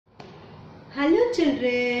Hello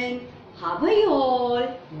children, how are you all?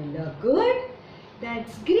 You look good?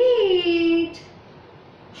 That's great.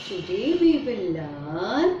 Today we will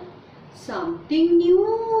learn something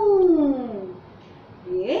new.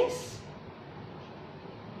 Yes?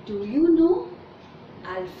 Do you know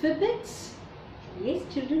alphabets? Yes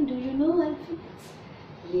children, do you know alphabets?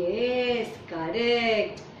 Yes,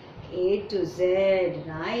 correct. A to Z,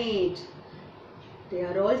 right. They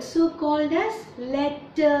are also called as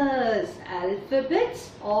letters,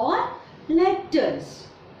 alphabets or letters.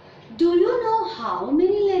 Do you know how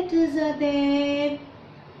many letters are there?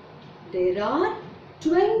 There are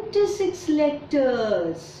 26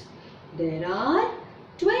 letters. There are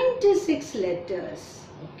 26 letters.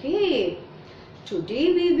 Okay.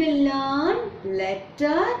 Today we will learn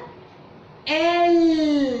letter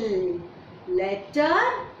L. Letter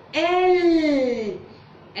L.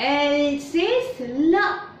 L says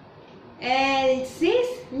la. L says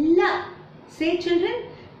la. Say children.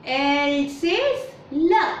 L says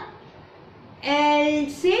la. L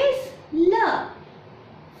says la.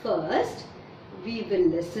 First, we will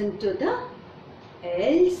listen to the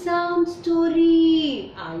L sound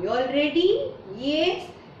story. Are you all ready? Yes.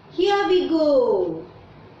 Here we go.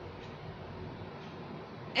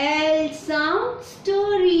 L sound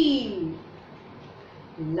story.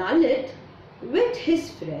 Lalit, with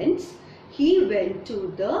his friends, he went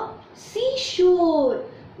to the seashore.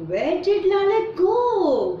 Where did Lalit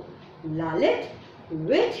go? Lalit,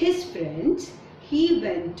 with his friends, he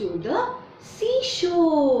went to the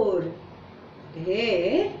seashore.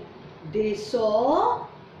 There, they saw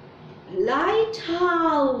a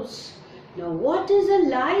lighthouse. Now, what is a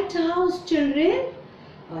lighthouse, children?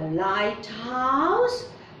 A lighthouse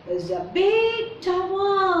is a big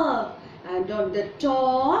tower, and on the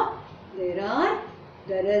top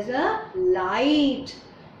there is a light.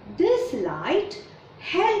 This light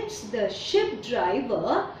helps the ship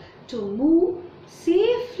driver to move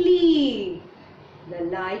safely. The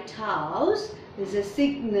lighthouse is a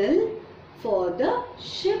signal for the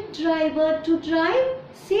ship driver to drive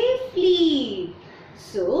safely.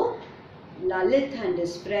 So, Lalit and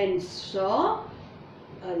his friends saw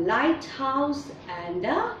a lighthouse and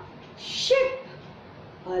a ship.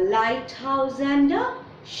 A lighthouse and a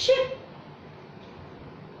ship.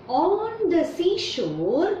 On the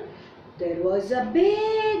seashore, there was a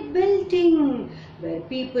big building where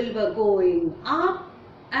people were going up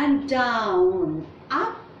and down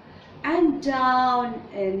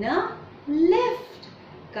in a lift.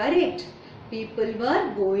 Correct. People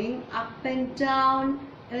were going up and down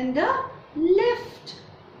in the lift.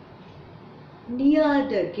 Near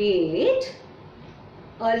the gate,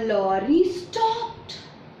 a lorry stopped.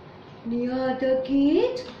 Near the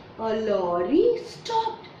gate, a lorry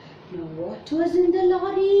stopped. Now, what was in the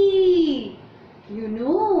lorry? You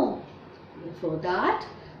know, before that,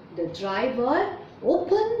 the driver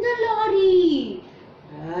opened the lorry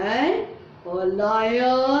and a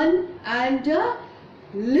lion and a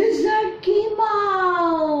lizard came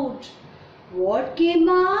out. What came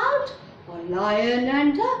out? A lion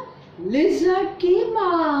and a lizard came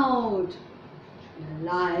out. The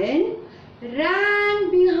lion ran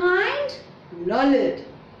behind Lalit.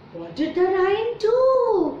 What did the lion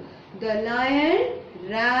do? The lion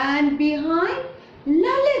ran behind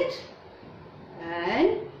Lalit.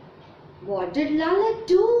 And what did Lalit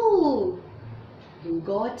do? He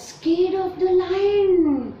got scared of the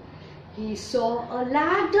lion. He saw a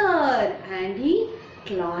ladder and he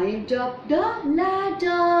climbed up the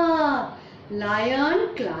ladder.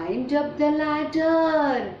 Lion climbed up the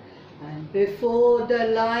ladder. And before the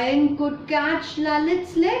lion could catch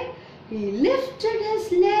Lalit's leg, he lifted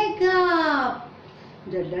his leg up.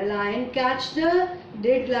 Did lion catch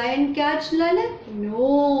Lalit?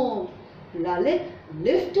 No. Lalit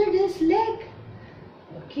lifted his leg.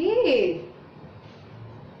 Okay.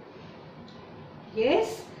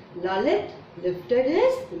 Yes, Lalit lifted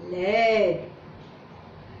his leg.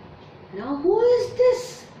 Now who is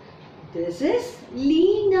this? This is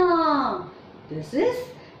Leena. This is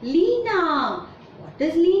Leena. What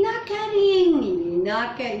is Leena carrying?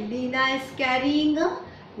 Leena is carrying a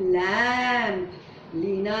lamp.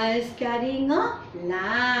 Leena is carrying a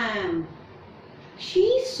lamp.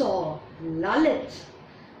 She saw Lalit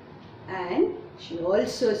and she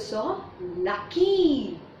also saw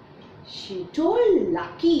Lucky. She told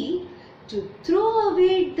Lucky to throw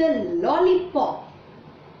away the lollipop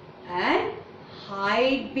and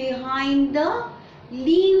hide behind the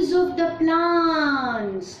leaves of the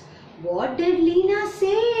plants. What did Leena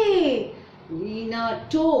say? Leena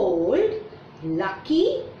told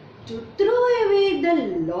Lucky to throw away the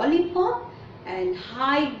lollipop and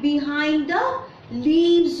hide behind the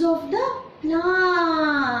leaves of the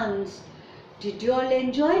plants. Did you all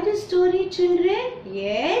enjoy this story, children?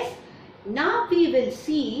 Yes. Now we will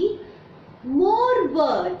see more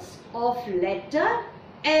words of letter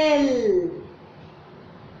L.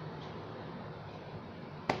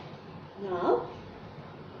 Now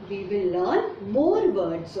we will learn more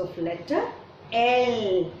words of letter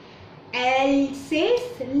L. L says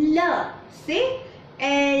L. Say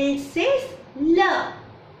L says L.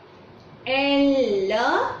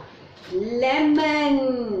 L,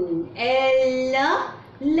 lemon. L,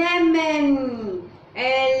 lemon.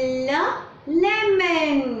 L,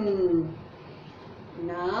 lemon.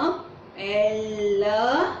 Now L,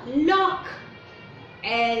 lock.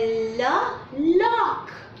 L,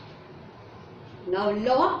 lock. Now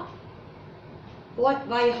lock. What?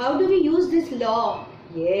 Why? How do we use this lock?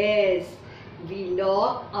 Yes, we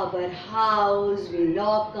lock our house, we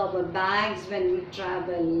lock our bags when we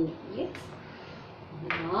travel. Yes.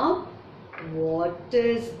 Now, what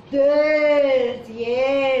is this?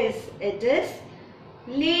 Yes, it is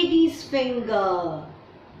lady's finger.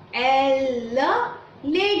 L,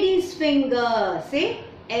 lady's finger. Say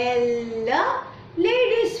L,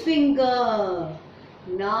 lady's finger.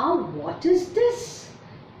 Now, what is this?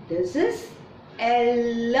 This is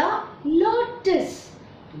L, lotus.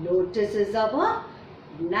 Lotus is our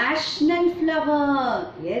national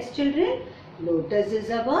flower. Yes, children, lotus is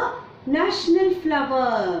our national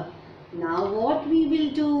flower. Now what we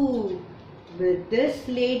will do? With this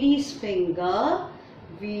lady's finger,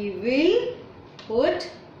 we will put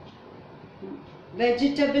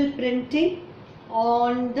vegetable printing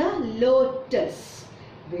on the lotus.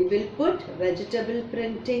 We will put vegetable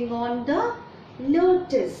printing on the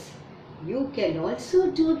lotus. You can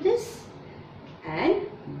also do this and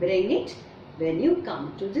bring it when you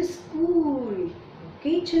come to the school.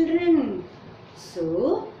 Okay, children.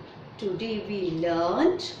 So, today we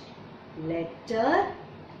learned letter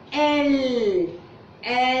L.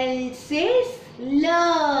 L says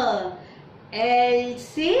L. L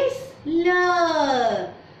says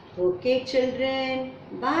L. Okay, children.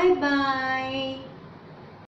 Bye-bye.